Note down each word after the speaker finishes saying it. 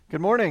Good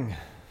morning.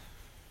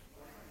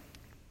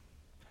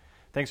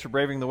 Thanks for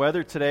braving the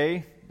weather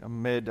today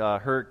amid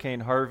Hurricane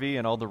Harvey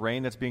and all the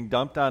rain that's being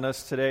dumped on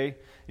us today.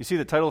 You see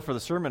the title for the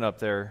sermon up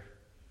there.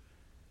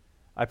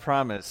 I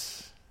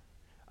promise.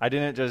 I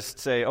didn't just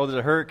say, there's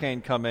a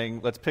hurricane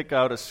coming. Let's pick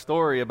out a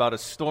story about a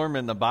storm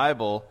in the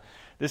Bible.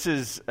 This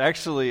is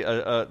actually,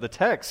 the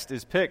text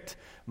is picked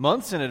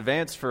months in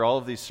advance for all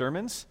of these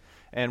sermons.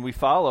 And we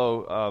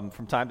follow,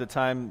 from time to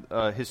time,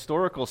 a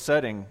historical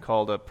setting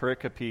called a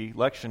pericope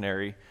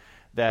lectionary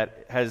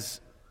that has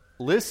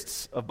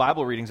lists of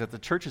Bible readings that the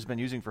church has been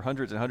using for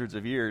hundreds and hundreds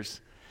of years.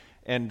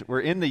 And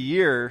we're in the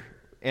year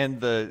and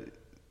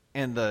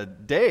the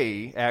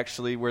day,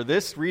 actually, where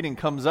this reading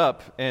comes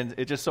up, and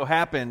it just so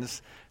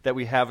happens that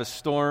we have a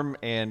storm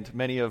and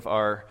many of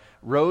our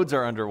roads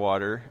are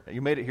underwater.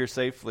 You made it here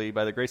safely.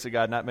 By the grace of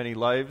God, not many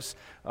lives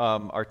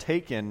are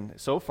taken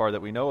so far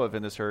that we know of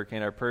in this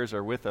hurricane. Our prayers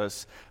are with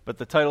us. But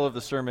the title of the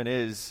sermon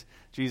is,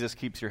 Jesus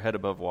Keeps Your Head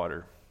Above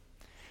Water.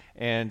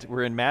 And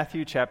we're in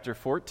Matthew chapter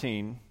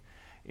 14.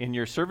 In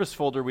your service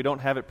folder, we don't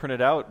have it printed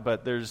out,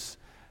 but there's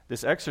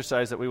this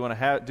exercise that we want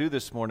to do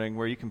this morning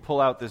where you can pull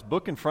out this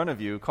book in front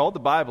of you called the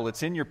Bible.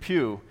 It's in your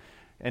pew.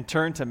 And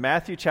turn to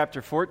Matthew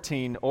chapter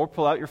 14, or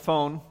pull out your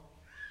phone.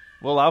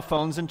 We'll allow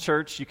phones in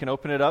church. You can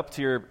open it up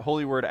to your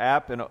Holy Word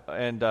app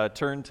and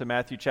turn to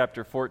Matthew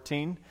chapter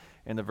 14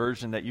 in the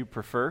version that you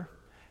prefer,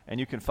 and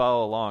you can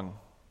follow along.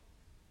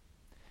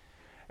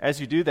 As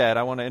you do that,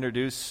 I want to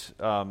introduce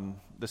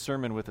the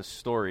sermon with a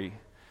story.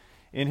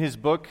 In his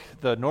book,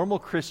 The Normal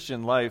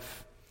Christian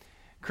Life,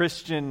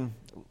 Christian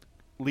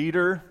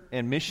leader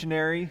and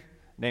missionary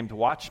named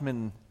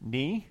Watchman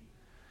Nee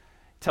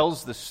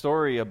tells the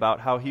story about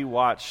how he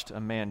watched a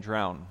man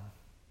drown.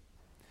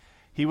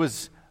 He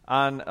was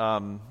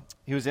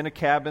in a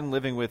cabin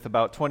living with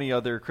about 20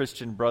 other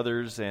Christian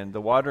brothers, and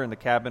the water in the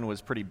cabin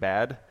was pretty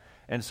bad.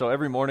 And so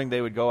every morning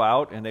they would go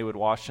out and they would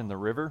wash in the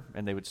river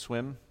and they would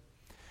swim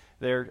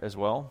there as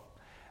well.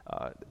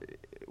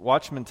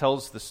 Watchman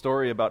tells the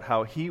story about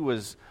how he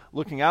was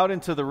looking out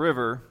into the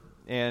river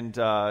and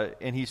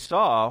he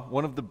saw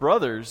one of the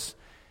brothers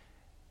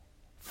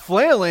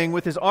flailing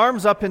with his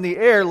arms up in the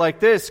air like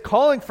this,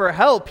 calling for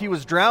help. He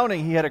was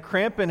drowning. He had a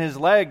cramp in his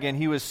leg, and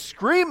he was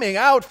screaming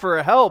out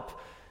for help.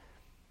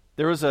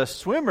 There was a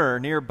swimmer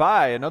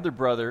nearby, another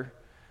brother,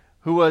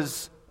 who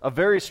was a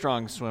very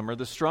strong swimmer,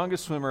 the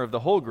strongest swimmer of the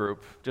whole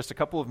group, just a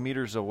couple of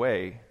meters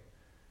away.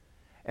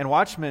 And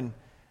Watchman,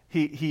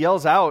 he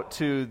yells out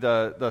to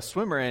the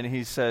swimmer, and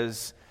he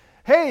says,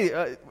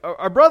 "Hey,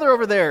 our brother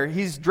over there,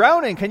 he's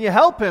drowning. Can you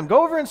help him?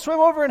 Go over and swim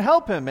over and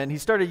help him." And he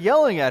started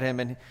yelling at him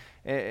and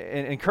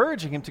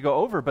encouraging him to go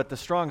over, but the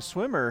strong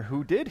swimmer,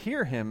 who did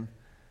hear him,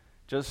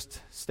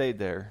 just stayed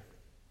there.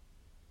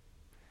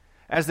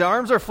 As the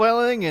arms are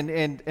flailing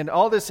and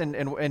all this,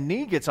 and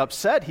Nee gets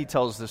upset, he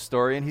tells this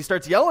story, and he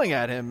starts yelling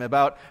at him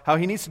about how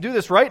he needs to do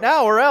this right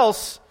now or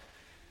else,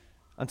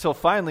 until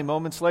finally,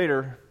 moments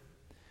later,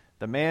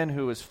 the man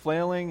who was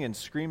flailing and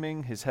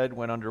screaming, his head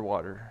went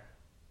underwater.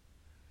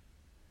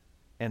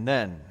 And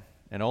then,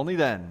 and only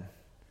then,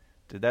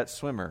 did that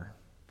swimmer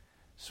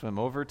swim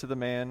over to the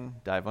man,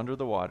 dive under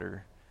the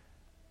water,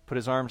 put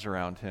his arms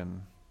around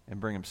him, and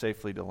bring him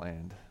safely to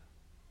land.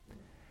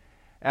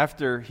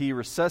 After he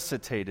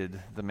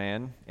resuscitated the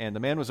man, and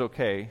the man was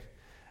okay,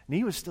 and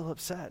he was still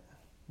upset,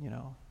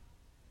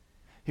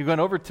 He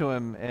went over to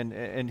him,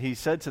 and he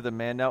said to the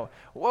man, "Now,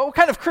 what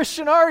kind of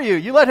Christian are you?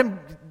 You let him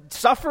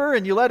suffer,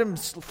 and you let him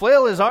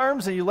flail his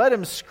arms, and you let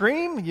him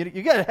scream?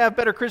 You got to have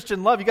better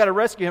Christian love. You got to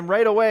rescue him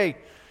right away."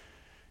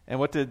 And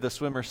what did the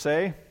swimmer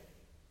say?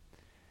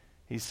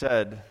 He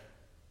said,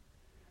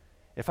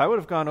 "If I would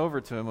have gone over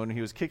to him when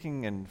he was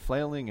kicking and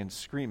flailing and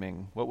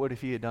screaming, what would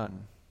he have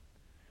done?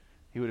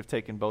 He would have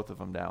taken both of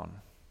them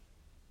down."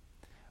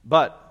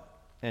 But,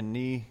 and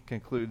Nee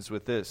concludes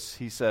with this,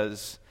 he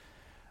says,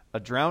 "A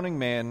drowning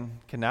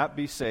man cannot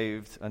be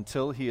saved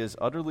until he is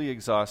utterly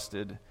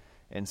exhausted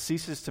and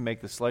ceases to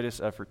make the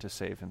slightest effort to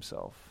save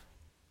himself."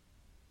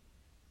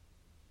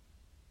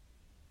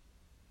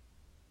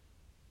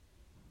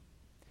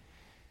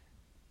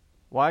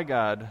 Why,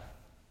 God,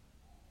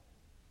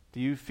 do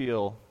you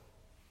feel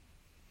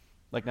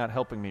like not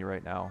helping me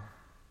right now?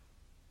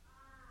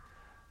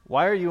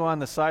 Why are you on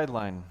the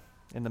sideline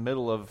in the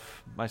middle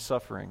of my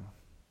suffering?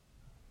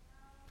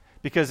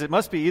 Because it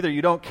must be either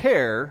you don't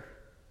care,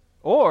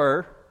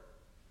 or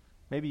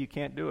maybe you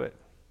can't do it.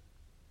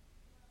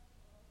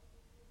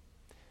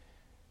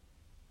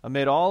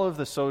 Amid all of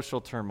the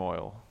social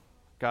turmoil,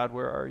 God,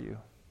 where are you?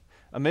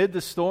 Amid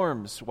the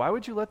storms, why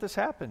would you let this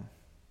happen?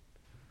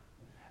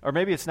 Or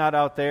maybe it's not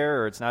out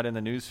there, or it's not in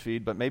the news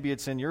feed, but maybe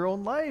it's in your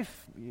own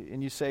life.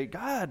 And you say,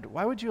 "God,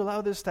 why would you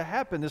allow this to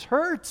happen? This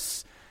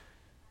hurts."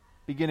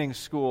 Beginning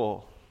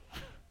school.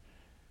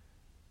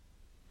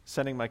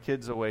 Sending my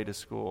kids away to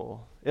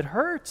school. It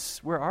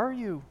hurts. Where are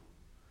you?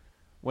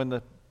 When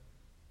the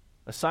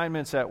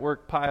assignments at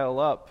work pile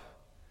up.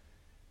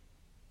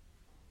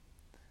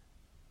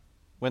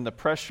 When the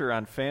pressure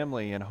on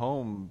family and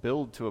home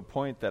build to a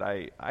point that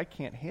I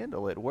can't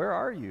handle it. Where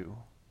are you?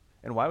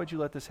 And why would you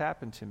let this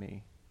happen to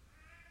me?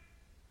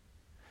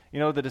 You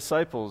know, the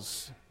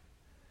disciples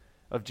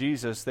of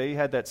Jesus, they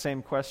had that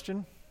same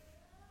question.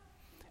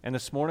 And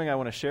this morning I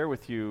want to share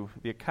with you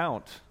the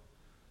account,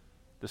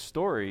 the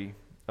story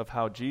of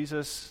how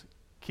Jesus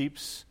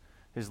keeps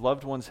his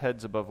loved ones'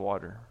 heads above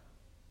water.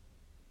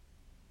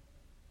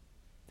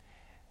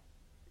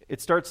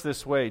 It starts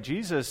this way.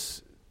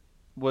 Jesus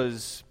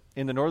was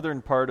in the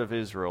northern part of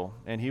Israel,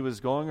 and he was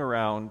going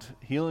around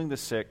healing the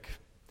sick.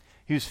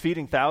 He was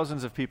feeding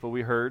thousands of people,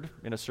 we heard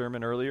in a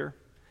sermon earlier.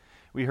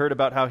 We heard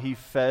about how he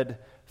fed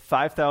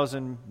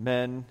 5,000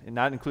 men, and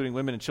not including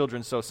women and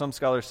children, so some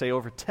scholars say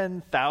over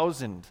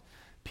 10,000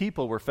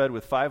 people were fed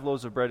with 5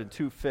 loaves of bread and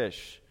 2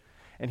 fish.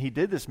 And he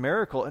did this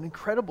miracle, an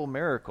incredible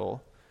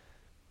miracle,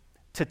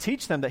 to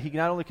teach them that he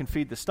not only can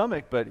feed the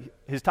stomach, but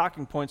his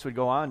talking points would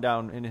go on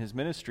down in his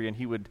ministry, and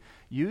he would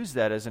use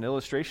that as an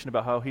illustration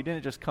about how he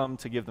didn't just come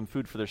to give them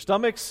food for their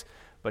stomachs,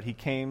 but he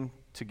came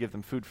to give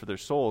them food for their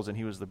souls, and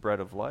he was the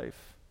bread of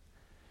life.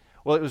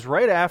 Well, it was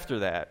right after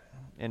that,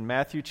 in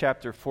Matthew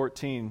chapter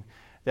 14,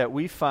 that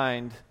we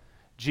find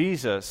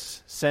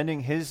Jesus sending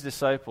his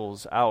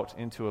disciples out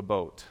into a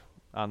boat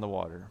on the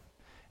water.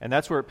 And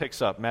that's where it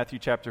picks up, Matthew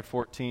chapter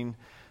 14.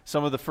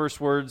 Some of the first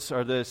words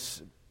are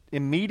this: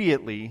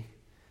 immediately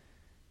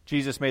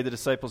Jesus made the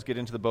disciples get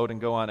into the boat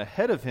and go on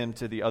ahead of him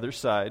to the other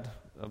side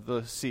of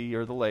the sea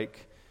or the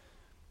lake,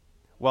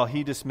 while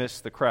he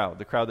dismissed the crowd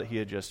that he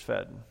had just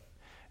fed.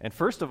 And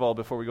first of all,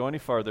 before we go any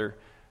farther,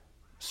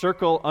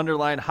 circle,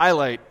 underline,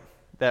 highlight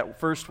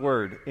that first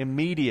word,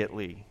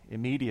 immediately.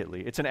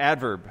 Immediately. It's an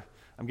adverb.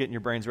 I'm getting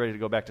your brains ready to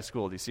go back to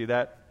school. Do you see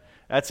that?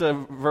 That's a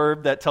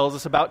verb that tells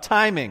us about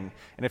timing.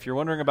 And if you're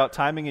wondering about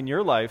timing in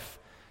your life,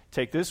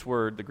 take this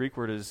word. The Greek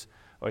word is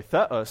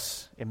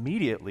oitheos,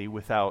 immediately,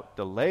 without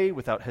delay,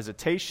 without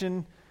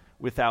hesitation,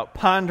 without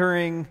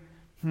pondering.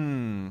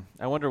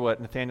 I wonder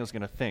what Nathaniel's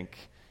going to think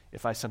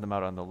if I send them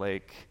out on the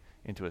lake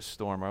into a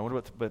storm. Or I wonder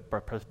what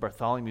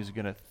Bartholomew is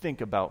going to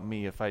think about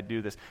me if I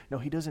do this. No,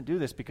 he doesn't do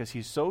this because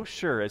he's so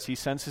sure, as he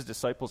sends his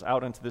disciples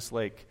out into this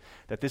lake,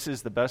 that this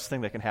is the best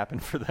thing that can happen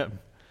for them.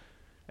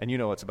 And you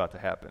know what's about to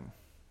happen.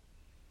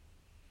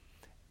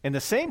 In the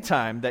same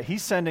time that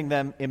he's sending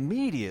them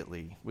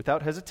immediately,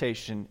 without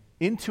hesitation,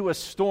 into a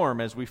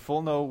storm, as we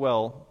full know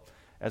well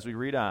as we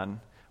read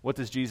on, what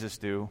does Jesus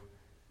do?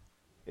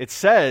 It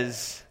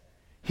says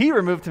he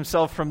removed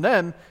himself from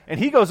them, and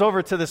he goes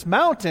over to this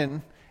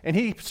mountain, and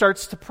he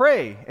starts to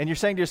pray. And you're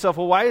saying to yourself,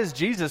 well, why is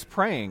Jesus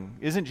praying?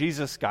 Isn't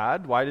Jesus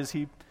God? Why does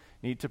he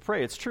need to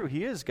pray? It's true,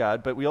 he is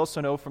God, but we also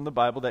know from the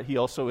Bible that he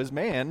also is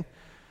man,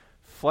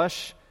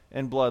 flesh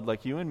and blood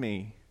like you and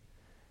me.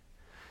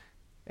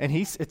 And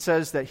it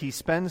says that he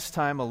spends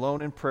time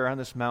alone in prayer on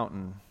this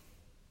mountain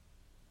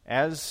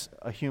as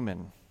a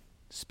human,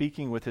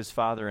 speaking with his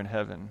Father in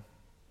heaven,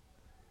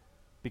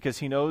 because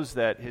he knows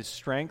that his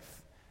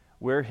strength,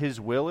 where his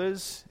will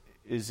is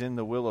in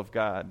the will of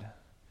God.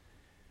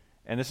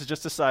 And this is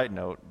just a side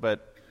note,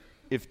 but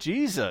if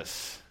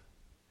Jesus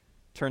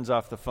turns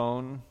off the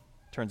phone,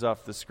 turns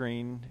off the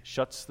screen,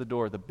 shuts the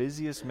door, the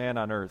busiest man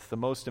on earth, the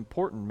most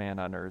important man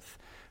on earth,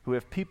 who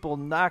have people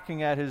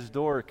knocking at his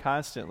door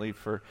constantly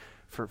for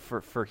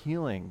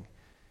healing,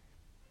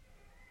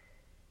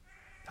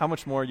 how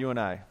much more you and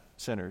I,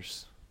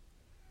 sinners,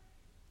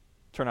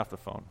 turn off the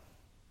phone?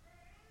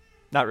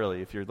 Not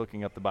really. If you're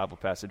looking up the Bible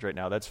passage right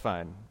now, that's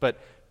fine. But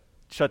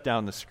shut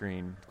down the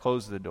screen,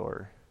 close the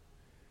door.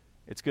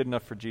 It's good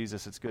enough for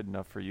Jesus. It's good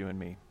enough for you and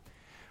me.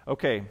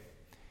 Okay,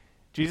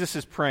 Jesus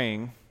is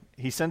praying.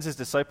 He sends his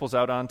disciples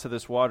out onto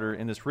this water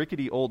in this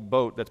rickety old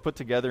boat that's put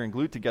together and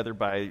glued together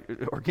by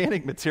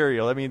organic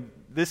material. I mean,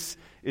 this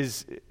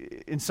is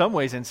in some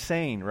ways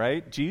insane,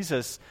 right?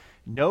 Jesus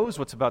knows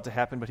what's about to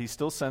happen, but he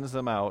still sends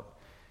them out.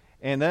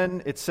 And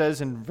then it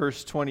says in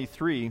verse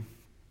 23,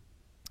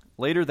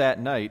 later that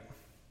night,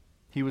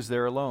 he was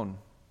there alone,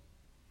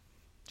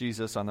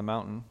 Jesus on the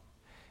mountain.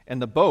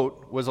 And the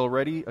boat was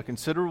already a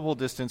considerable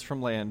distance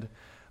from land,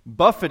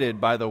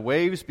 buffeted by the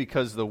waves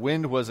because the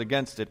wind was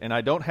against it. And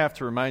I don't have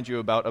to remind you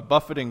about a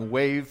buffeting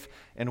wave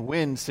and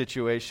wind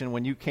situation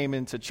when you came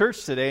into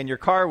church today and your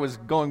car was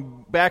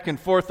going back and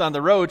forth on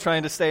the road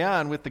trying to stay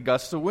on with the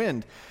gusts of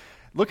wind.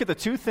 Look at the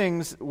two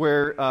things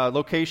where,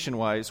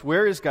 location-wise,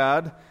 where is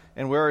God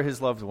and where are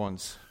his loved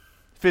ones?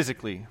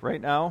 Physically,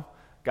 right now,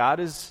 God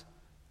is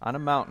on a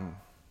mountain.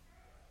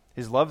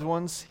 His loved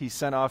ones, he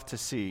sent off to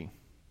sea,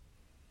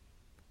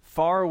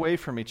 far away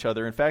from each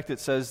other. In fact, it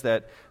says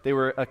that they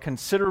were a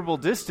considerable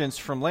distance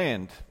from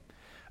land.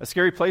 A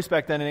scary place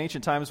back then in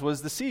ancient times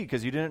was the sea,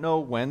 because you didn't know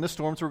when the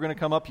storms were going to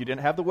come up. You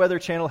didn't have the Weather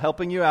Channel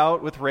helping you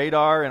out with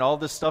radar and all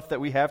this stuff that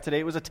we have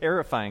today. It was a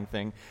terrifying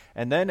thing.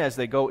 And then as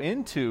they go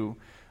into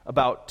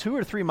about 2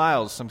 or 3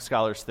 miles, some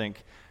scholars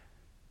think,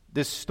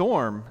 this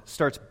storm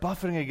starts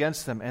buffeting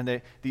against them,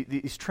 and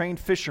these trained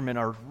fishermen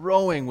are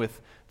rowing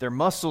with their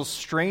muscles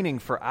straining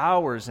for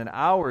hours and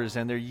hours,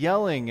 and they're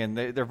yelling, and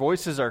their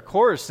voices are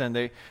coarse,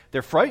 and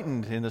they're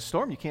frightened in the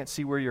storm. You can't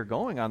see where you're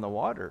going on the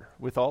water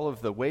with all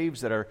of the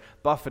waves that are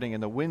buffeting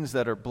and the winds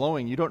that are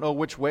blowing. You don't know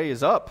which way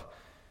is up.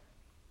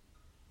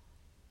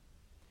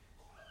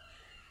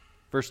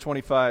 Verse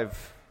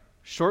 25,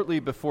 Shortly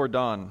before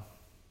dawn,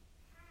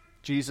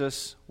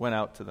 Jesus went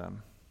out to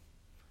them,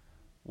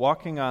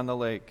 walking on the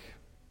lake.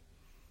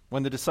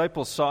 When the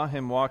disciples saw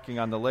him walking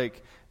on the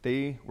lake,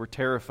 they were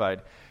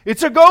terrified.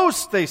 "It's a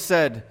ghost," they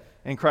said,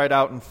 and cried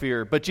out in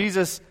fear. But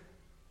Jesus,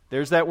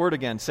 there's that word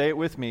again, say it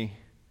with me,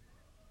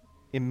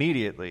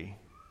 immediately,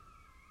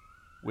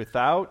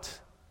 without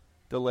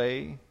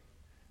delay,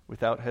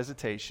 without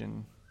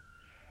hesitation,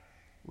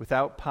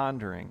 without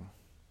pondering,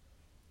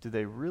 do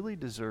they really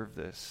deserve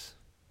this?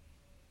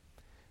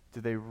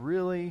 Do they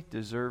really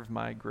deserve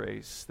my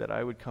grace that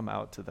I would come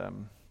out to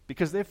them?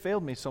 Because they've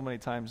failed me so many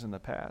times in the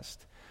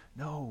past.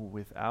 No,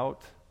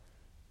 without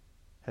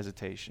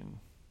hesitation,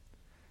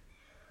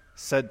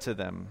 said to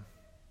them,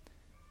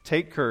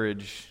 "Take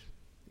courage,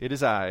 it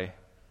is I,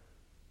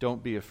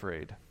 don't be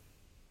afraid."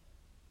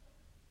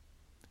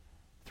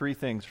 3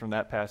 things from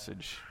that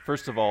passage.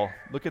 First of all,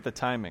 look at the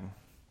timing.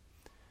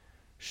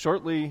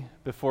 Shortly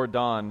before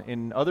dawn.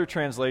 In other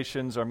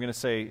translations, or I'm going to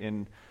say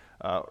in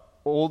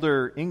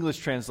older English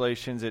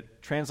translations,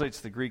 it translates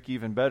the Greek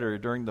even better,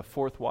 during the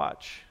 4th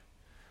watch,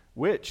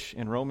 which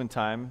in Roman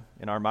time,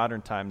 in our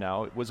modern time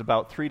now, it was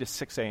about 3 to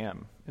 6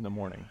 a.m. in the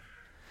morning.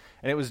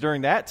 And it was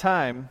during that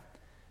time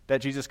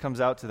that Jesus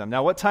comes out to them.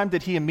 Now, what time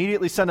did he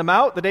immediately send them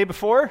out the day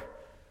before?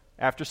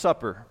 After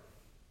supper.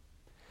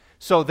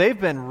 So they've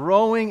been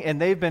rowing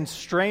and they've been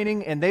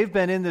straining and they've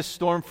been in this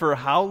storm for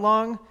how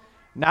long?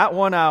 Not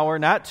 1 hour,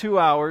 not 2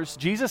 hours.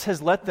 Jesus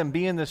has let them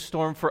be in this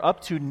storm for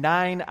up to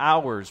 9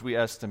 hours, we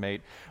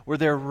estimate, where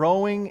they're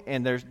rowing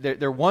and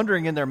they're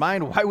wondering in their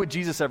mind, why would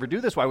Jesus ever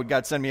do this? Why would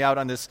God send me out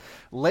on this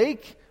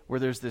lake where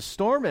there's this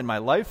storm and my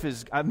life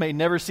is, I may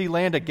never see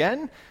land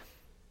again?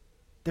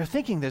 They're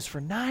thinking this for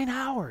 9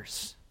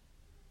 hours,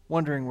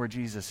 wondering where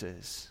Jesus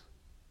is.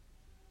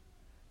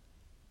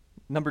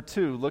 Number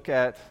 2, look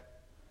at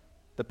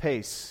the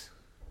pace.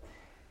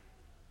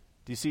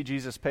 Do you see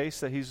Jesus' pace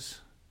that he's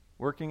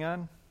working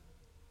on?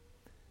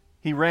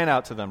 He ran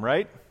out to them,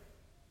 right?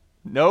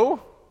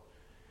 No.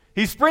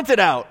 He sprinted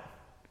out.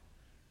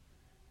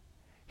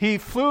 He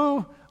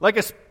flew like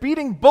a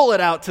speeding bullet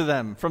out to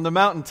them from the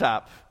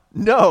mountaintop.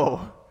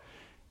 No.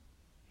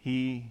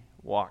 He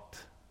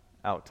walked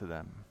out to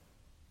them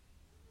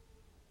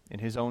in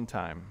his own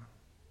time,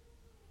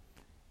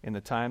 in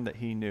the time that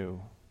he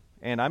knew.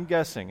 And I'm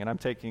guessing, and I'm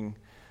taking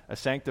a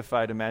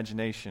sanctified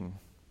imagination,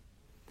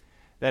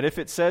 that if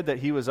it said that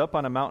he was up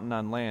on a mountain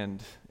on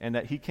land and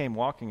that he came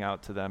walking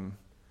out to them,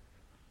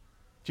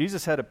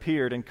 Jesus had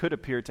appeared and could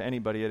appear to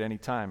anybody at any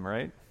time,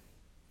 right?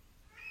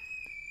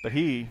 But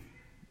he,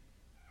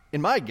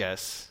 in my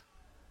guess,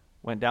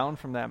 went down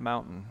from that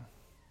mountain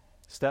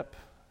step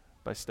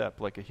by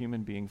step like a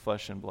human being,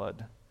 flesh and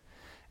blood.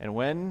 And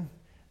when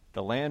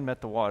the land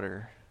met the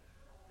water,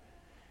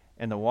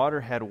 and the water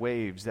had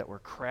waves that were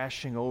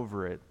crashing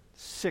over it,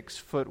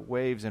 6-foot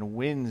waves and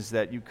winds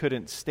that you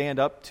couldn't stand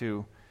up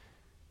to,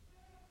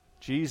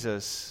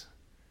 Jesus,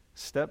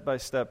 step by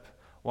step,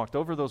 walked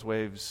over those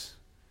waves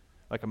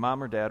like a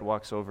mom or dad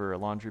walks over a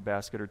laundry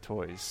basket or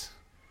toys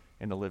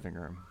in the living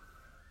room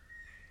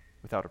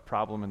without a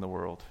problem in the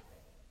world.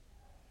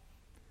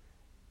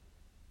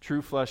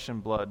 True flesh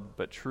and blood,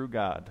 but true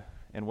God.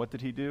 And what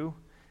did he do?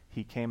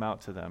 He came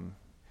out to them.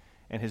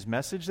 And his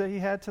message that he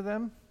had to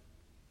them?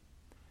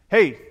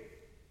 Hey,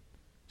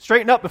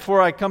 straighten up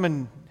before I come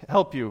and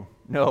help you.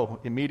 No,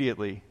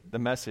 immediately the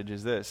message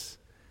is this.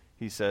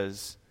 He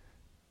says,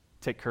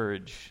 take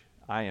courage.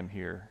 I am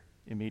here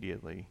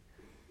immediately.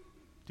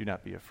 Do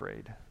not be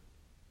afraid.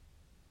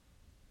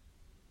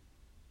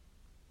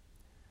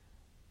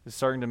 Is it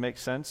starting to make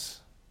sense?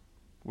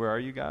 Where are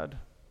you, God?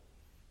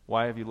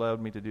 Why have you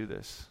allowed me to do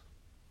this?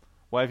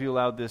 Why have you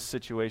allowed this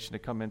situation to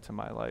come into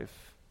my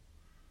life?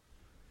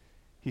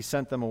 He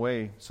sent them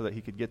away so that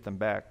he could get them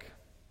back.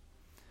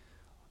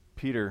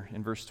 Peter,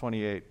 in verse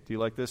 28, do you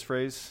like this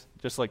phrase?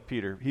 Just like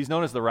Peter. He's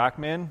known as the rock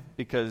man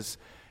because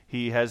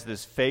he has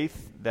this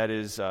faith that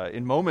is,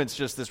 in moments,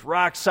 just this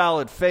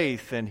rock-solid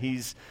faith, and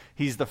he's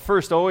the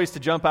first always to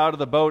jump out of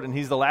the boat, and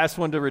he's the last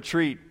one to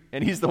retreat,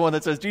 and he's the one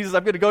that says, Jesus,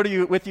 I'm going to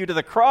go with you to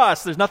the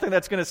cross. There's nothing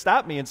that's going to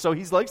stop me, and so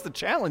he likes the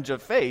challenge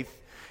of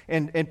faith.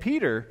 And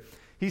Peter,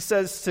 he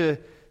says to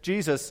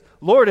Jesus,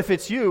 Lord, if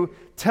it's you,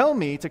 tell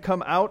me to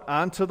come out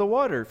onto the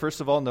water. First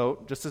of all,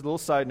 note, just a little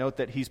side note,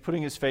 that he's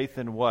putting his faith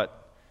in what?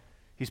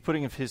 He's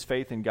putting his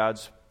faith in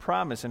God's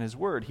promise and his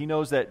word. He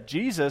knows that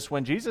Jesus,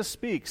 when Jesus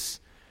speaks,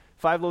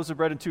 5 loaves of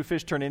bread and 2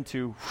 fish turn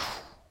into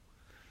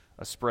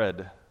a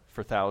spread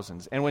for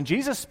thousands. And when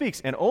Jesus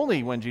speaks, and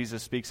only when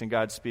Jesus speaks and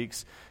God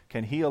speaks,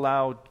 can he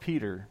allow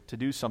Peter to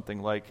do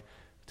something like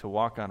to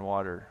walk on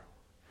water.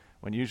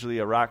 When usually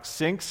a rock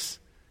sinks,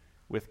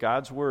 with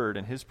God's word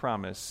and his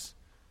promise,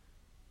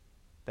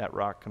 that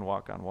rock can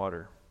walk on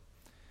water.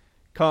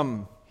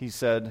 Come, he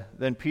said.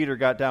 Then Peter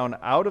got down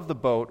out of the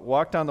boat,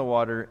 walked on the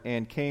water,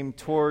 and came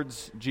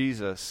towards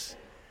Jesus.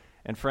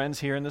 And friends,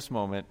 here in this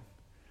moment,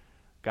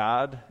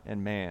 God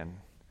and man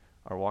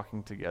are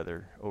walking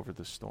together over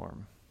the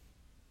storm.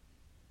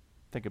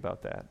 Think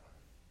about that.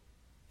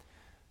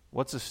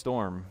 What's a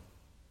storm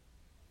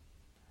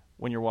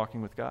when you're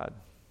walking with God?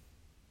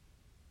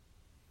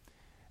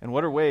 And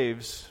what are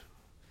waves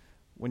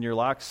when you're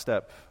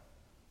lockstep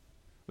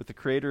with the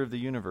creator of the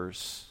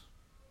universe,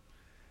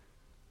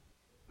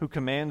 who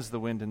commands the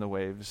wind and the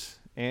waves,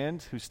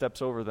 and who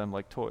steps over them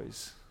like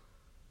toys,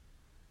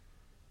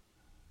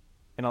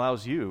 and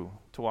allows you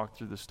to walk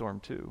through the storm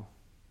too?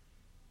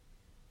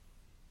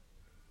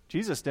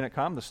 Jesus didn't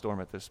calm the storm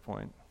at this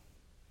point,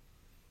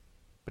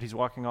 but he's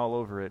walking all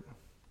over it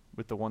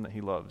with the one that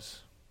he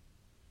loves.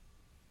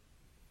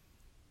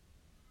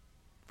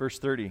 Verse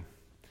 30.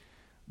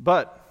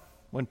 But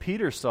when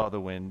Peter saw the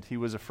wind, he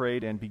was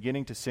afraid and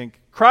beginning to sink,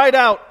 cried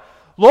out,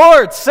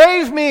 "Lord,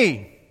 save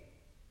me!"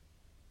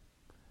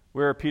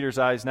 Where are Peter's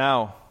eyes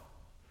now?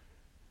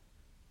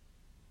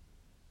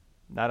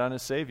 Not on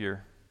his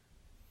Savior,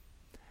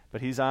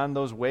 but he's on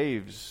those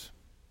waves,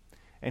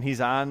 and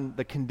he's on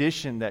the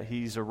condition that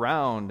he's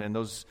around, and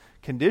those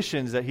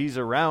conditions that he's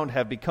around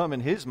have become, in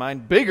his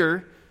mind,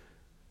 bigger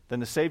than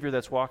the Savior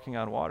that's walking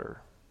on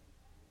water.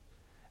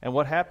 And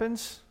what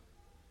happens?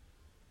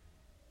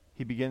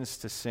 He begins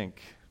to sink.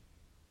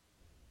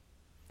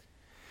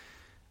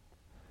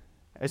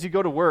 As you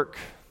go to work,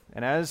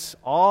 and as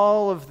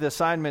all of the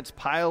assignments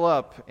pile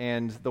up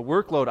and the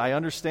workload, I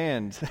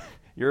understand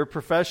you're a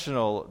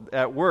professional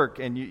at work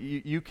and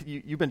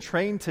you've been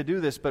trained to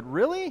do this, but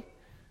really,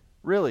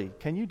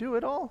 can you do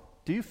it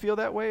all? Do you feel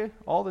that way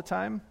all the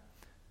time?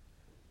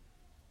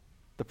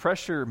 The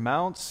pressure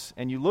mounts,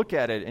 and you look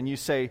at it and you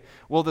say,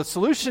 well, the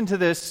solution to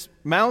this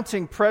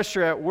mounting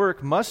pressure at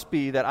work must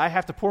be that I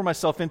have to pour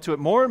myself into it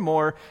more and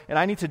more, and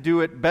I need to do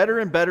it better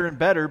and better and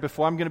better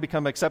before I'm going to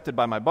become accepted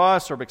by my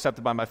boss or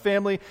accepted by my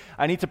family.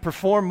 I need to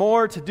perform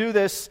more to do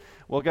this.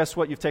 Well, guess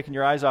what? You've taken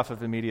your eyes off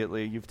of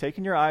immediately. You've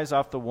taken your eyes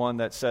off the one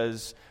that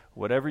says,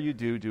 whatever you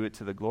do, do it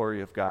to the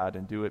glory of God,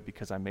 and do it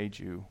because I made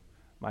you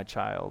my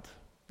child,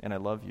 and I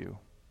love you.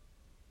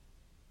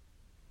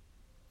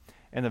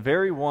 And the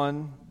very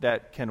one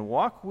that can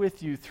walk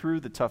with you through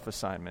the tough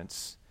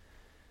assignments,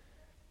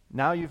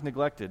 now you've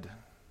neglected.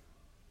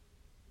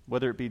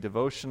 Whether it be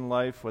devotion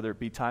life, whether it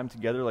be time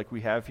together like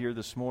we have here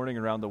this morning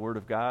around the Word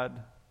of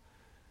God,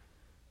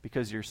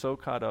 because you're so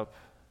caught up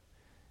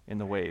in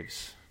the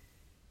waves.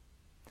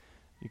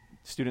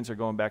 Students are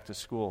going back to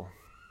school.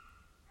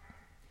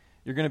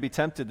 You're going to be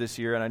tempted this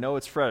year, and I know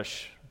it's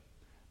fresh,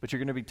 but you're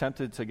going to be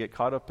tempted to get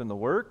caught up in the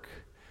work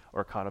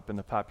or caught up in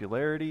the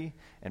popularity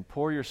and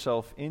pour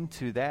yourself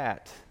into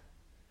that.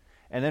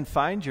 And then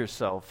find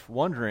yourself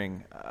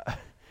wondering,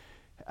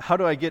 how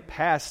do I get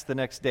past the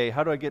next day?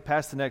 How do I get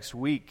past the next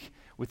week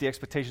with the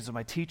expectations of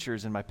my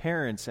teachers and my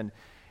parents? And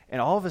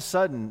all of a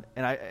sudden,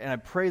 and I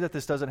pray that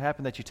this doesn't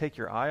happen, that you take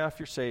your eye off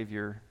your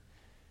Savior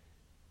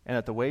and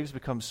that the waves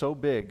become so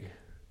big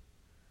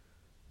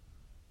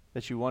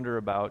that you wonder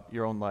about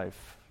your own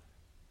life.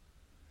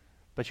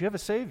 But you have a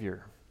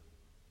Savior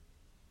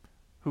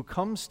who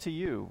comes to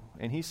you,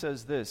 and he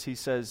says this. He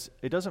says,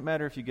 it doesn't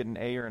matter if you get an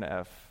A or an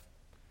F,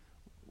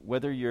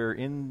 whether you're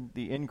in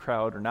the in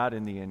crowd or not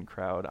in the in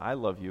crowd, I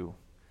love you.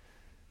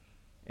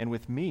 And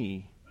with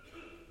me,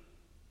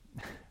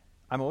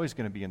 I'm always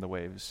going to be in the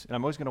waves, and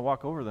I'm always going to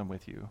walk over them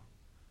with you.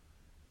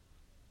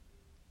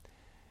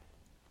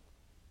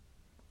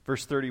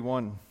 Verse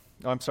 31.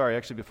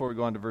 Actually, before we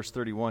go on to verse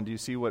 31, do you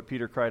see what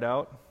Peter cried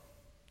out?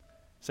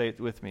 Say it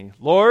with me.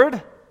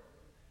 Lord,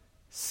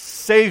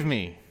 save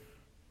me.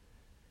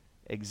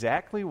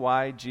 Exactly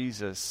why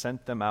Jesus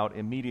sent them out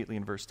immediately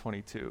in verse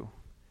 22.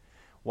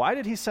 Why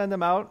did he send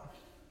them out?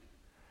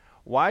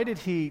 Why did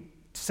he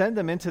send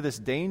them into this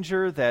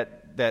danger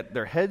that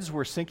their heads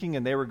were sinking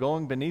and they were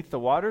going beneath the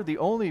water? The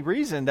only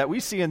reason that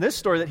we see in this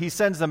story that he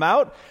sends them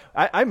out,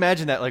 I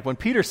imagine that like when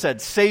Peter said,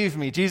 save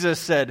me, Jesus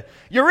said,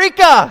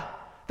 Eureka!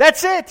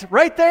 That's it,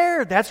 right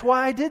there. That's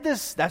why I did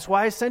this. That's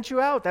why I sent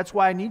you out. That's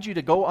why I need you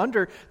to go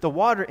under the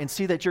water and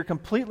see that you're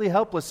completely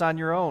helpless on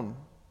your own.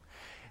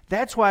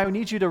 That's why I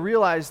need you to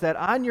realize that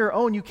on your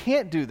own you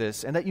can't do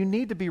this and that you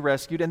need to be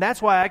rescued. And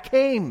that's why I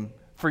came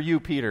for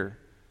you, Peter.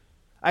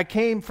 I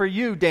came for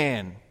you,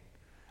 Dan.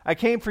 I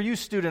came for you,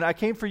 student. I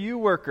came for you,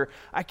 worker.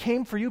 I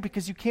came for you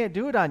because you can't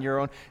do it on your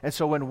own. And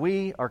so when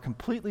we are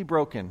completely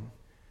broken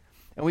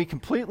and we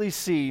completely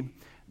see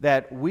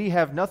that we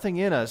have nothing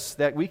in us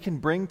that we can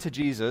bring to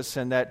Jesus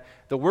and that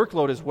the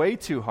workload is way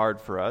too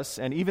hard for us,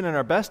 and even in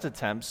our best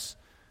attempts,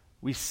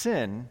 we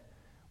sin,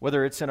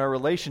 whether it's in our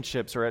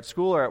relationships or at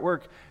school or at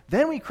work,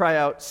 then we cry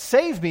out,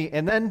 save me,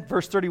 and then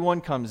verse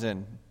 31 comes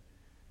in.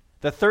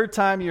 The third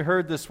time you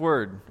heard this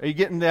word. Are you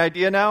getting the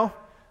idea now?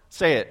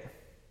 Say it.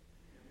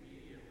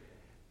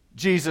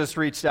 Jesus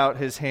reached out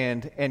his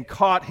hand and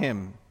caught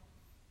him.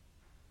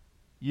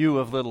 You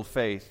of little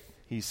faith,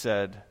 he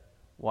said,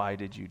 why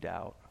did you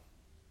doubt?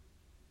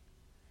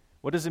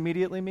 What does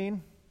immediately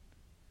mean?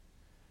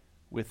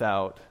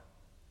 Without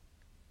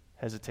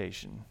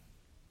hesitation.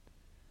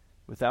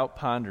 Without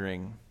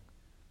pondering,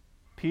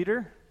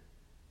 Peter,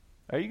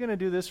 are you going to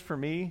do this for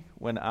me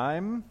when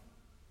I'm?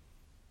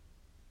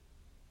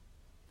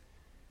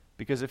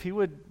 Because if he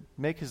would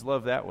make his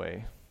love that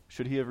way,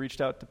 should he have reached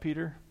out to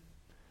Peter?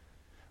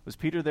 Was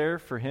Peter there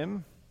for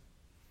him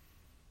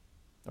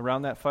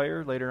around that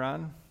fire later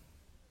on?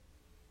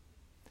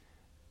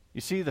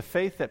 You see, the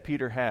faith that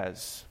Peter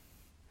has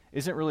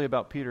isn't really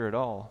about Peter at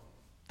all.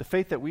 The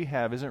faith that we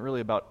have isn't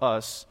really about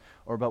us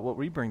or about what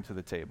we bring to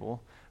the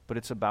table, but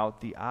it's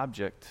about the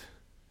object,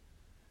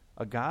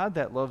 a God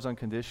that loves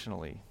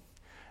unconditionally.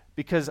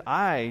 Because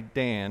I,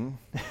 Dan,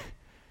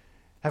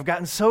 have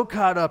gotten so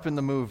caught up in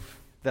the move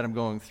that I'm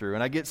going through,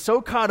 and I get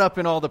so caught up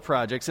in all the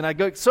projects, and I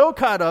get so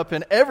caught up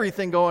in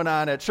everything going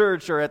on at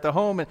church or at the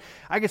home, and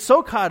I get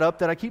so caught up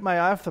that I keep my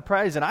eye off the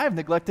prize, and I have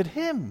neglected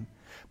him.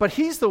 But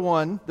he's the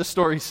one, the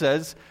story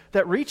says,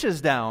 that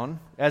reaches down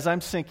as I'm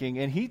sinking,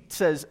 and he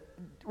says,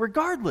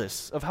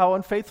 regardless of how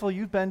unfaithful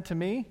you've been to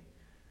me,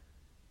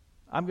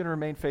 I'm going to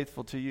remain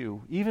faithful to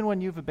you, even when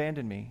you've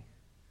abandoned me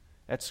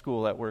at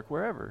school, at work,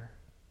 wherever.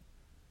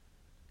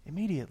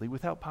 Immediately,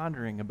 without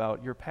pondering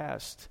about your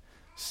past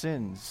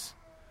sins,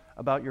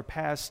 about your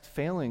past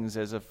failings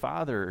as a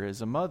father,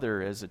 as a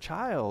mother, as a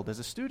child, as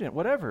a student,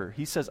 whatever.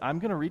 He says, I'm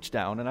going to reach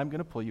down and I'm going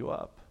to pull you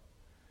up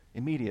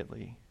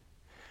immediately.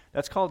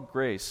 That's called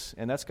grace,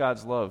 and that's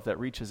God's love that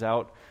reaches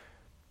out,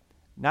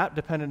 not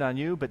dependent on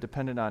you, but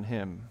dependent on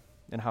him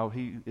and how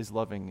he is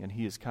loving and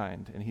he is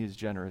kind and he is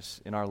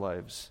generous in our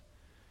lives.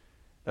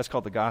 That's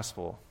called the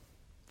gospel.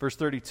 Verse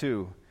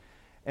 32,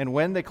 and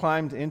when they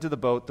climbed into the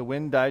boat, the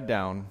wind died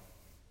down.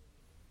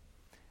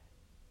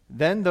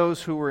 Then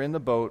those who were in the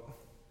boat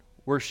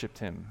worshipped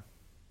him.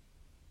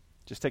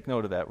 Just take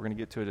note of that. We're going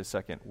to get to it in a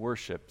second.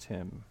 Worshipped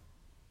him.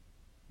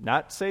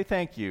 Not say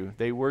thank you.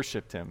 They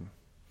worshipped him.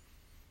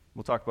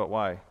 We'll talk about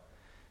why.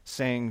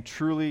 Saying,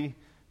 truly,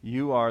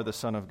 you are the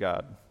Son of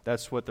God.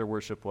 That's what their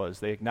worship was.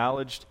 They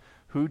acknowledged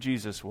who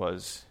Jesus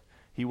was.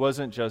 He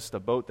wasn't just a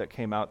boat that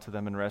came out to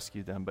them and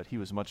rescued them, but he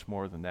was much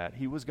more than that.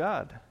 He was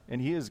God,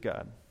 and he is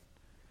God.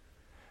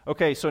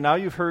 Okay, so now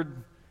you've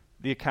heard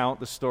the account,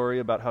 the story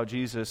about how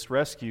Jesus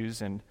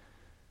rescues and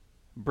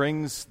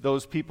brings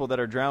those people that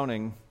are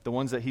drowning, the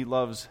ones that he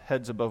loves,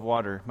 heads above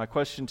water. My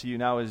question to you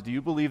now is, do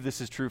you believe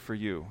this is true for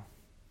you?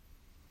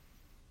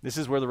 This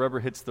is where the rubber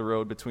hits the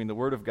road between the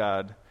Word of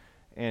God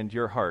and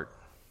your heart.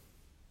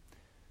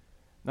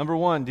 Number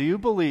one, do you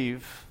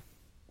believe,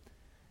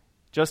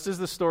 just as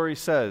the story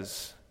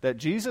says, that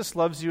Jesus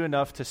loves you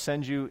enough to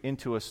send you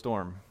into a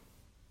storm?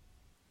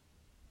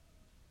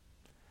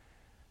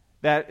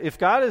 That if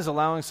God is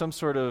allowing some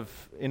sort of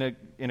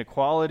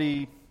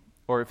inequality,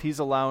 or if he's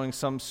allowing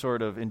some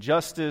sort of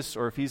injustice,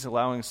 or if he's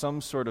allowing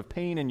some sort of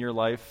pain in your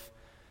life,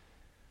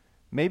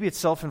 maybe it's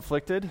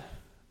self-inflicted,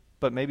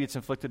 but maybe it's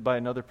inflicted by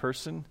another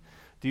person.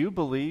 Do you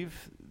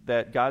believe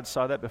that God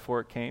saw that before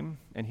it came,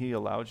 and he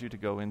allowed you to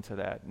go into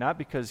that? Not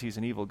because he's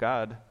an evil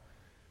God,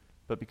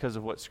 but because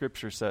of what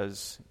Scripture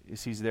says,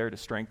 is he's there to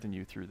strengthen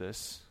you through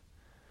this.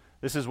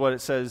 This is what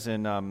it says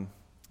in 1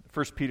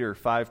 Peter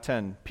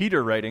 5:10.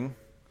 Peter writing,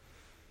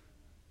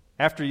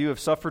 after you have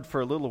suffered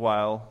for a little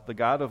while, the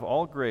God of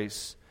all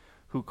grace,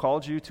 who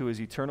called you to his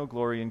eternal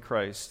glory in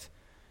Christ,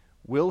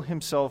 will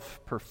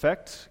himself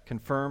perfect,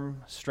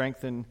 confirm,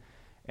 strengthen,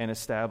 and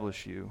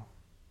establish you.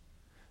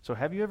 So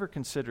have you ever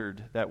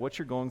considered that what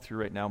you're going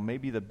through right now may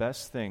be the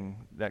best thing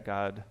that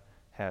God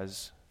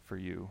has for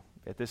you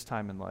at this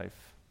time in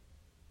life?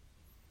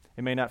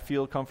 It may not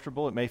feel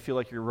comfortable. It may feel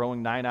like you're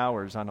rowing 9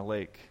 hours on a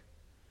lake.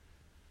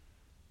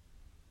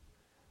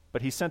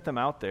 But he sent them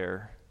out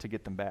there to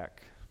get them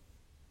back.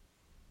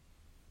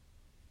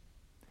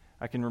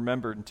 I can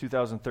remember in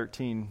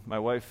 2013, my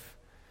wife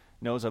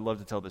knows I love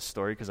to tell this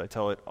story because I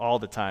tell it all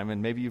the time,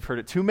 and maybe you've heard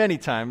it too many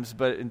times,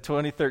 but in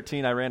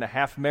 2013, I ran a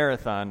half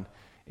marathon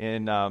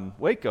in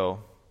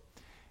Waco,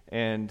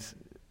 and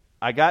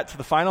I got to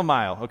the final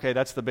mile. Okay,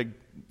 that's the big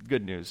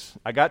good news.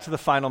 I got to the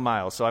final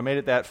mile, so I made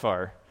it that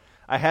far.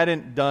 I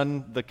had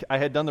done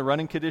the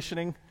running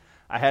conditioning.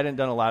 I hadn't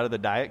done a lot of the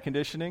diet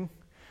conditioning,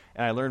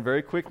 and I learned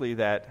very quickly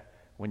that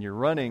when you're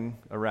running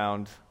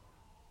around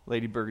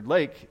Lady Bird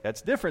Lake,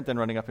 that's different than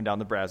running up and down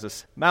the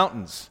Brazos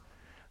Mountains,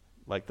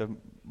 like the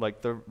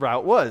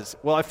route was.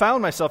 Well, I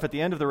found myself at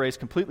the end of the race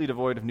completely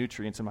devoid of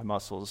nutrients in my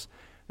muscles.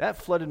 That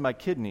flooded my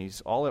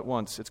kidneys all at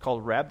once. It's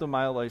called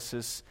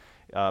rhabdomyolysis.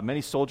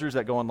 Many soldiers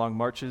that go on long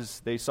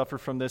marches, they suffer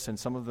from this, and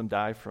some of them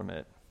die from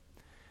it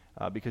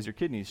because your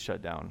kidneys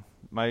shut down.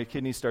 My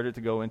kidneys started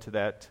to go into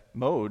that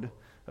mode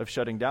of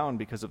shutting down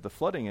because of the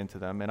flooding into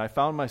them, and I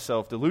found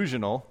myself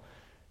delusional.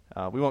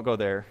 We won't go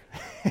there.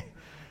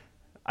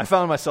 I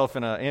found myself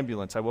in an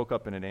ambulance. I woke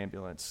up in an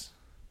ambulance.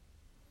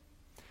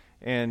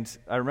 And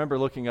I remember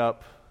looking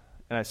up,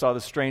 and I saw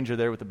the stranger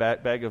there with the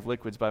bag of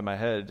liquids by my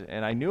head,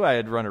 and I knew I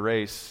had run a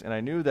race, and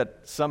I knew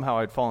that somehow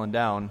I'd fallen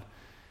down,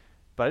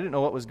 but I didn't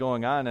know what was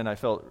going on, and I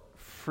felt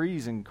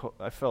freezing.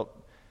 I felt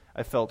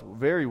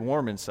very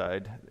warm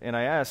inside, and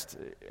I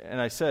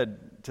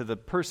said to the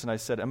person,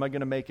 am I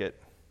going to make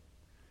it?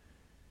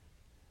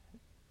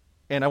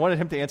 And I wanted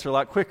him to answer a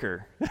lot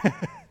quicker.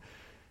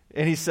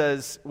 And he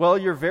says, well,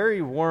 you're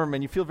very warm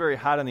and you feel very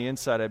hot on the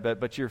inside, I bet,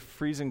 but you're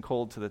freezing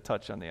cold to the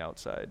touch on the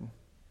outside. And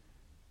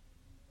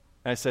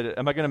I said,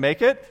 am I going to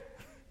make it?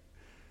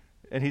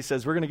 And he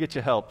says, we're going to get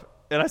you help.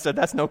 And I said,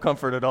 that's no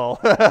comfort at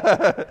all.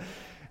 But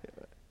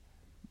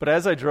But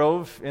as I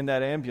drove in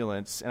that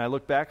ambulance and I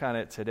look back on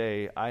it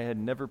today, I had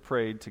never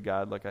prayed to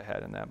God like I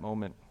had in that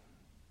moment.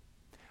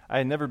 I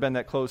had never been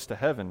that close to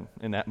heaven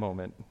in that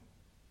moment.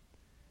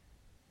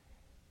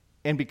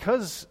 And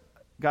because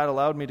God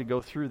allowed me to go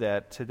through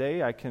that,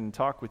 today I can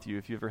talk with you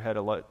if you ever had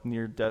a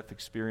near-death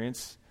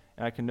experience,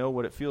 and I can know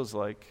what it feels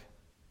like.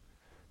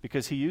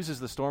 Because he uses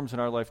the storms in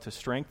our life to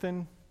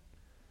strengthen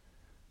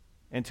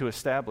and to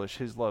establish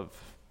his love.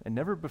 And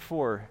never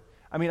before,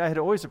 I had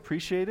always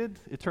appreciated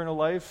eternal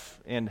life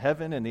and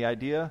heaven and the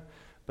idea,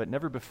 but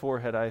never before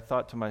had I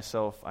thought to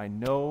myself, I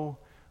know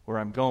where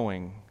I'm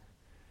going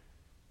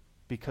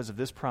because of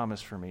this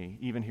promise for me,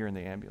 even here in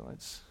the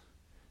ambulance,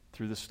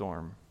 through the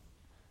storm,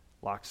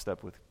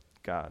 lockstep with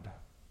God.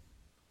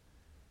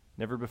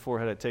 Never before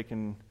had I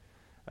taken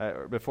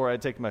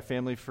my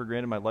family for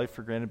granted, my life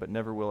for granted, but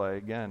never will I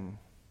again.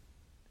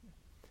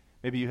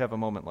 Maybe you have a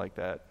moment like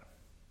that.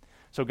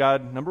 So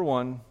God, number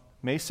one,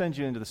 may send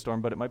you into the storm,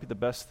 but it might be the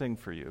best thing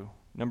for you.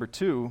 Number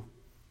two,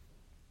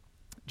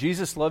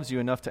 Jesus loves you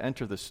enough to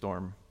enter the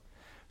storm.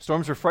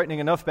 Storms were frightening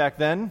enough back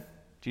then.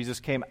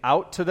 Jesus came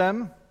out to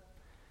them,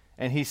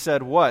 and he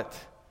said, what?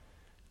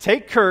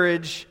 Take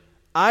courage,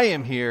 I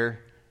am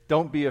here,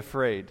 don't be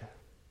afraid.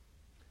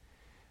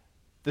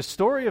 The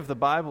story of the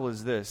Bible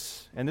is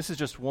this, and this is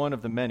just one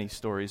of the many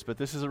stories, but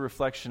this is a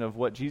reflection of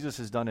what Jesus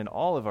has done in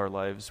all of our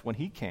lives when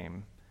he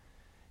came.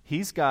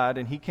 He's God,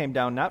 and he came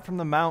down not from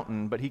the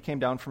mountain, but he came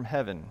down from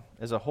heaven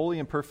as a holy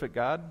and perfect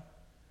God.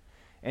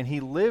 And he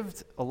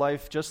lived a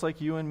life just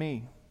like you and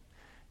me.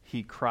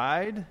 He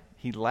cried,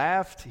 he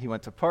laughed, he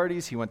went to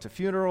parties, he went to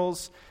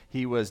funerals,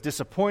 he was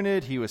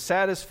disappointed, he was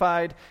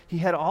satisfied. He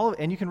had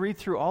and you can read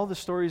through all the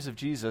stories of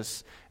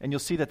Jesus, and you'll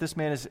see that this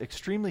man is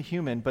extremely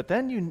human. But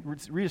then you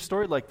read a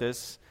story like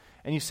this,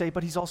 and you say,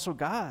 but he's also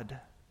God.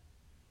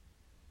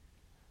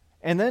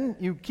 And then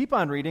you keep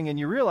on reading and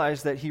you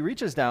realize that he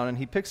reaches down and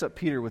he picks up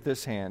Peter with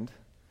this hand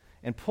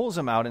and pulls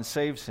him out and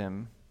saves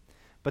him.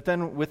 But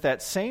then with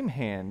that same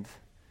hand,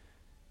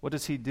 what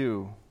does he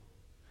do?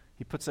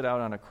 He puts it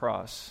out on a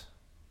cross.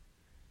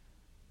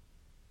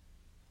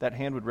 That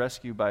hand would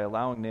rescue by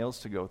allowing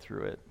nails to go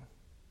through it.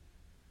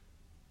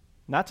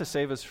 Not to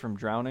save us from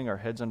drowning our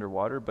heads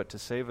underwater, but to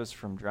save us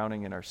from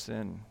drowning in our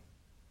sin.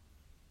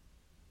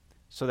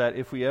 So that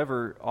if we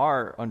ever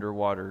are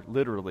underwater,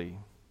 literally,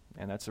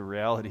 and that's a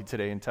reality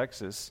today in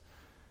Texas,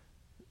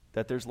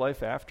 that there's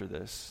life after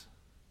this.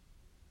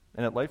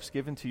 And that life's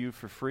given to you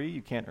for free.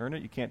 You can't earn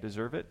it. You can't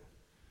deserve it.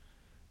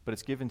 But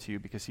it's given to you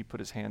because he put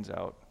his hands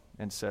out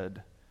and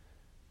said,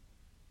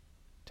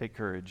 take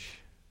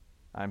courage.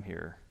 I'm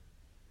here.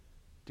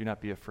 Do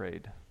not be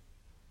afraid.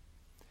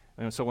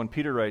 And so when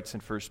Peter writes in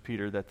 1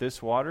 Peter that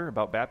this water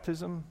about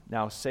baptism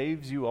now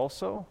saves you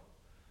also,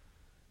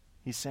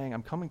 he's saying,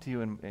 I'm coming to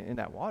you in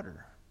that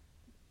water.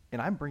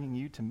 And I'm bringing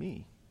you to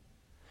me.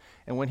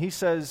 And when he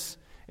says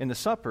in the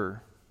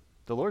supper,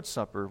 the Lord's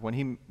Supper, when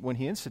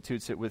he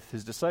institutes it with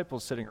his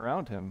disciples sitting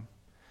around him,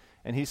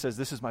 and he says,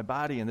 this is my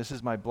body and this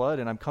is my blood,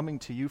 and I'm coming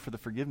to you for the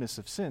forgiveness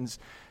of sins,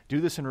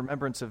 do this in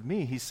remembrance of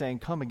me. He's saying,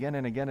 come again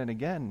and again and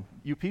again.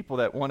 You people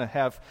that want to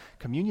have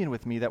communion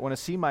with me, that want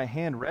to see my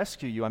hand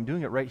rescue you, I'm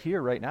doing it right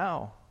here, right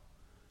now.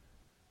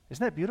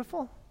 Isn't that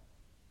beautiful?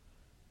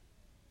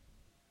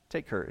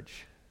 Take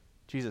courage.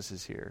 Jesus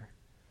is here.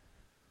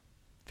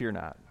 Fear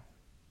not.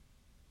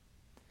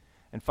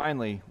 And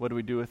finally, what do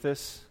we do with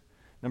this?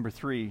 Number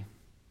 3,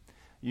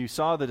 you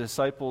saw the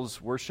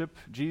disciples worship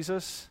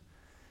Jesus,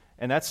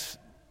 and that's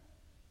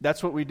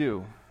what we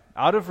do.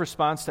 Out of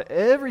response to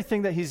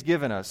everything that he's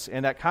given us,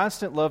 and that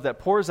constant love that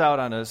pours out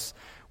on us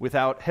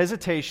without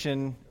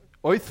hesitation,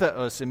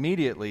 oitheos,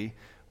 immediately,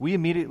 we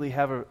immediately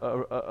have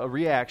a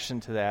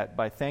reaction to that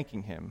by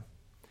thanking him.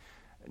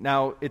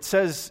 Now, it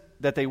says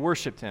that they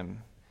worshiped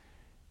him.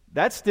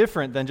 That's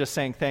different than just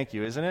saying thank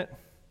you, isn't it?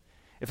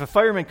 If a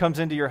fireman comes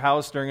into your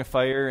house during a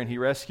fire and he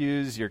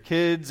rescues your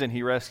kids and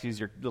he rescues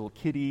your little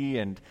kitty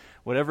and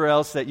whatever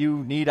else that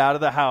you need out of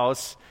the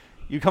house,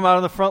 you come out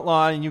on the front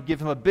lawn and you give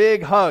him a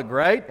big hug,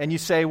 right? And you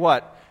say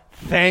what?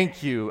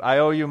 Thank you. I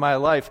owe you my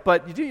life.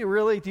 But do you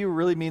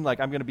really mean like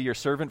I'm going to be your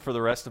servant for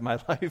the rest of my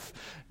life?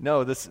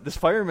 No, this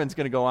fireman's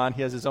going to go on.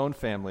 He has his own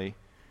family.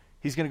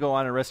 He's going to go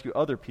on and rescue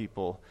other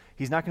people.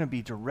 He's not going to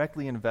be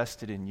directly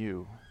invested in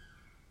you.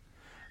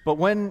 But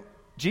when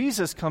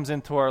Jesus comes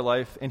into our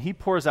life and he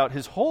pours out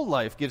his whole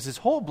life, gives his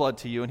whole blood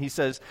to you, and he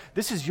says,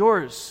 this is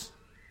yours.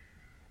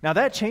 Now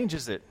that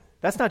changes it.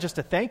 That's not just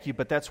a thank you,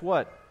 but that's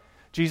what?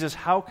 Jesus,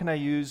 how can I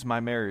use my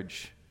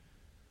marriage?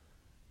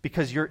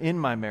 Because you're in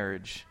my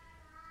marriage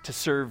to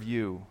serve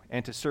you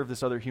and to serve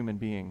this other human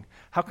being.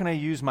 How can I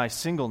use my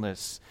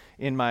singleness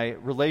in my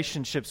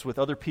relationships with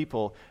other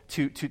people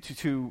to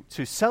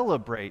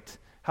celebrate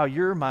how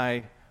you're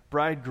my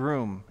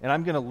bridegroom, and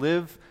I'm going to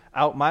live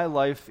out my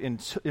life in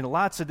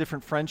lots of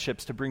different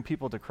friendships to bring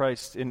people to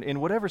Christ in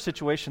whatever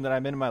situation that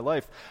I'm in my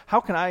life. How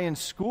can I in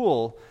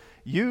school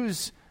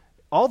use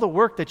all the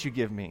work that you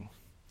give me?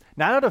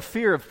 Not out of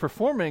fear of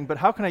performing, but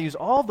how can I use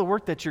all the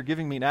work that you're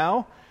giving me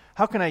now?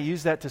 How can I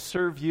use that to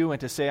serve you and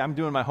to say, I'm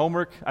doing my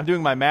homework, I'm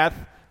doing my math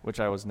which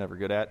I was never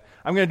good at.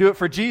 I'm going to do it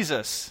for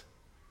Jesus.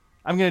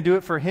 I'm going to do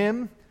it for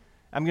him.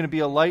 I'm going to be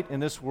a light in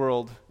this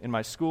world, in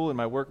my school, in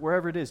my work,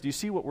 wherever it is. Do you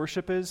see what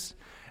worship is?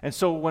 And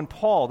so when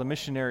Paul, the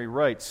missionary,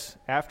 writes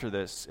after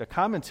this a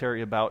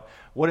commentary about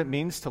what it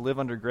means to live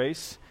under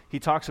grace, he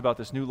talks about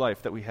this new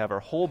life that we have, our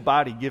whole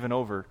body given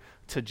over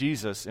to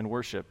Jesus in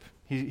worship.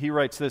 He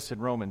writes this in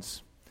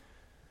Romans.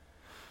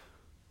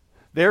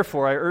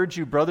 Therefore, I urge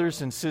you,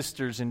 brothers and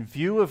sisters, in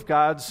view of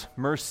God's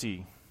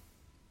mercy,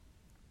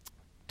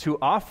 to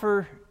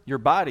offer your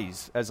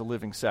bodies as a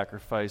living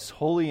sacrifice,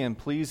 holy and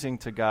pleasing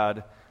to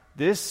God.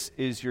 This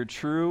is your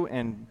true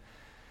and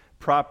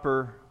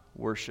proper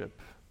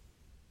worship.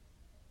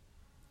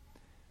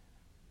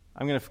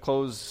 I'm going to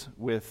close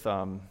with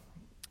a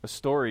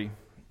story.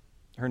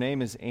 Her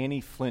name is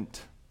Annie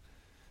Flint.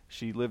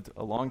 She lived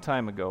a long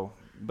time ago,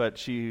 but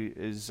she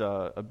is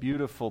a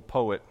beautiful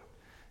poet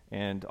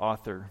and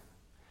author.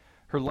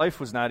 Her life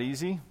was not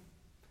easy,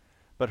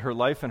 but her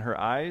life and her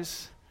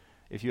eyes,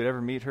 if you'd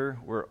ever meet her,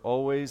 were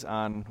always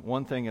on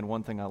one thing and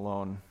one thing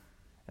alone,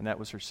 and that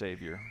was her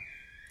Savior.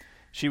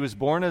 She was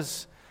born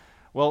as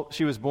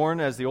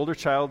the older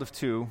child of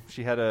two.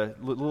 She had a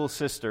little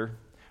sister.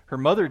 Her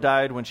mother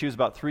died when she was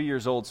about 3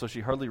 years old, so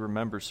she hardly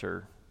remembers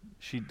her.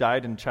 She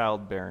died in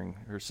childbearing,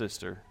 her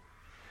sister.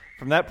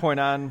 From that point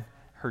on,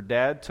 her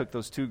dad took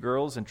those two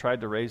girls and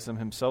tried to raise them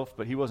himself,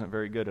 but he wasn't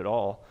very good at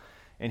all,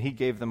 and he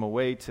gave them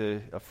away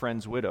to a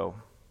friend's widow.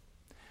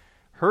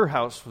 Her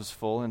house was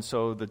full, and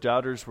so the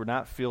daughters were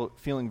not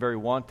feeling very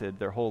wanted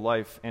their whole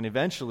life, and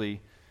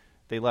eventually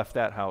they left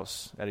that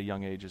house at a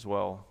young age as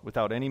well,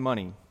 without any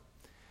money.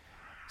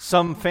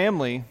 Some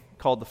family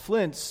called the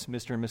Flints,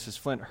 Mr. and Mrs.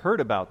 Flint, heard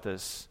about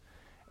this,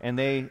 and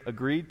they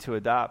agreed to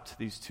adopt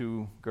these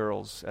two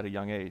girls at a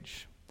young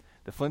age.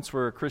 The Flints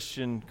were a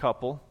Christian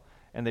couple,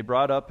 and they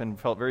brought up and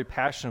felt very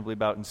passionately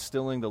about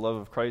instilling the love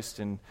of Christ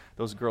in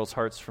those girls'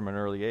 hearts from an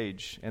early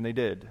age, and they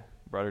did.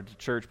 Brought her to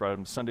church, brought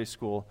her to Sunday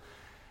school,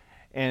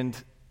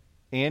 and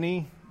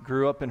Annie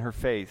grew up in her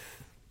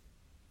faith.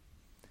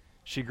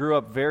 She grew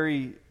up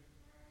very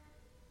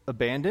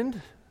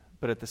abandoned,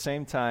 but at the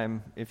same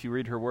time, if you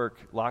read her work,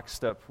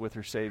 lockstep with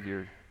her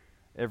Savior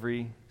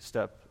every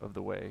step of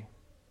the way.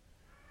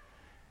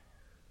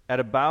 At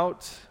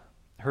about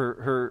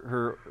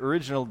her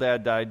original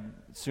dad died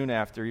soon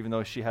after, even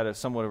though she had a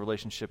somewhat of a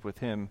relationship with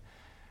him.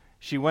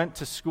 She went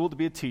to school to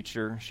be a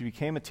teacher. She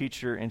became a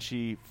teacher, and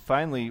she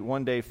finally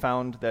one day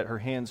found that her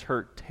hands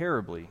hurt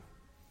terribly.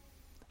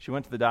 She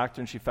went to the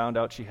doctor, and she found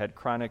out she had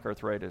chronic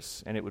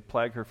arthritis, and it would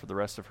plague her for the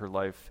rest of her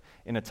life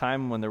in a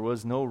time when there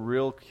was no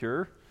real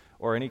cure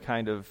or any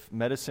kind of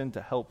medicine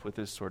to help with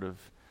this sort of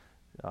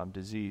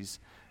disease.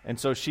 And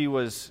so she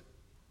was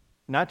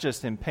not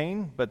just in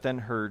pain, but then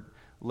her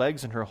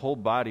legs and her whole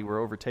body were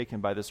overtaken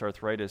by this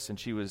arthritis, and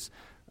she was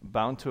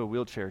bound to a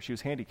wheelchair. She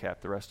was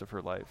handicapped the rest of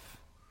her life.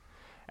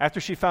 After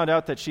she found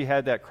out that she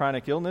had that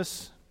chronic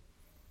illness,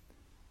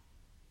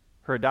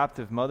 her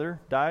adoptive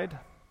mother died,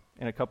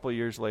 and a couple of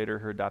years later,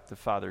 her adoptive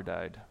father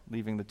died,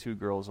 leaving the two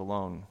girls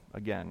alone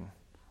again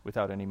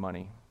without any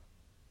money.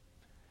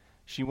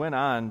 She went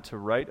on to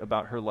write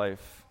about her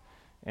life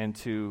and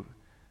to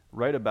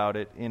write about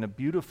it in a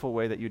beautiful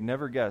way that you'd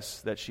never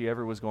guess that she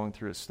ever was going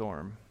through a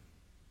storm.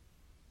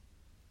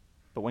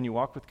 But when you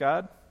walk with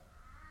God,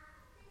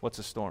 what's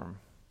a storm?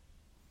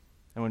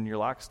 And when you're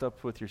locked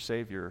up with your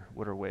Savior,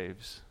 what are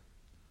waves?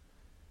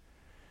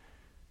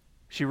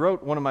 She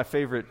wrote one of my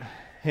favorite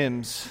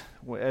hymns.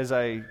 As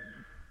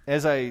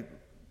I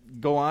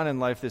go on in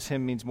life, this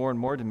hymn means more and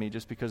more to me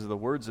just because of the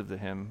words of the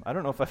hymn. I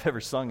don't know if I've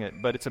ever sung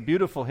it, but it's a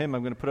beautiful hymn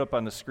I'm going to put up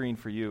on the screen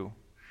for you.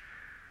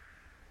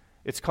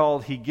 It's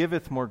called He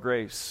Giveth More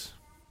Grace.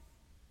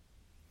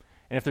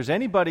 And if there's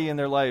anybody in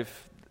their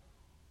life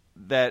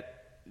that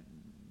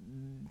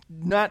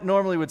not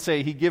normally would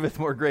say He giveth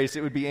more grace,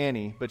 it would be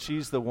Annie, but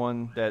she's the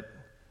one that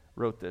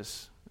wrote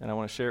this, and I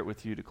want to share it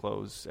with you to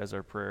close as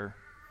our prayer.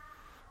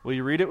 Will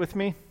you read it with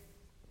me?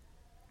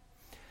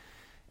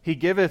 He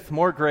giveth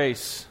more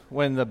grace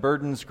when the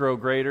burdens grow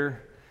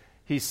greater.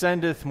 He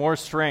sendeth more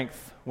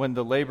strength when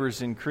the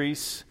labors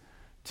increase.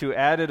 To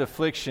added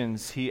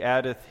afflictions He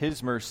addeth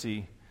His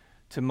mercy.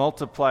 To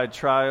multiplied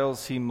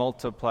trials He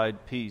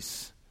multiplied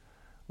peace.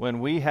 When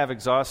we have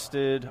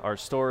exhausted our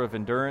store of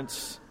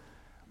endurance,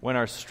 when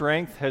our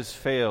strength has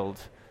failed,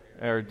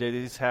 our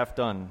days half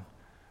done,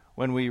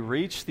 when we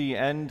reach the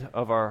end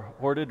of our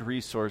hoarded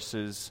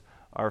resources,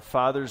 our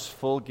Father's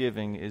full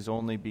giving is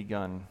only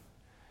begun.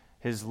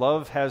 His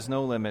love has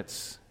no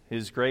limits,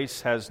 His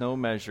grace has no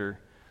measure,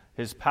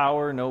 His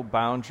power no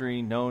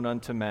boundary known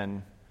unto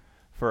men.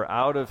 For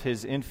out of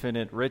His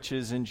infinite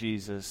riches in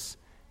Jesus,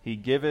 He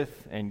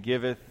giveth and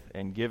giveth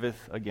and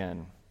giveth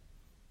again.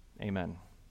 Amen.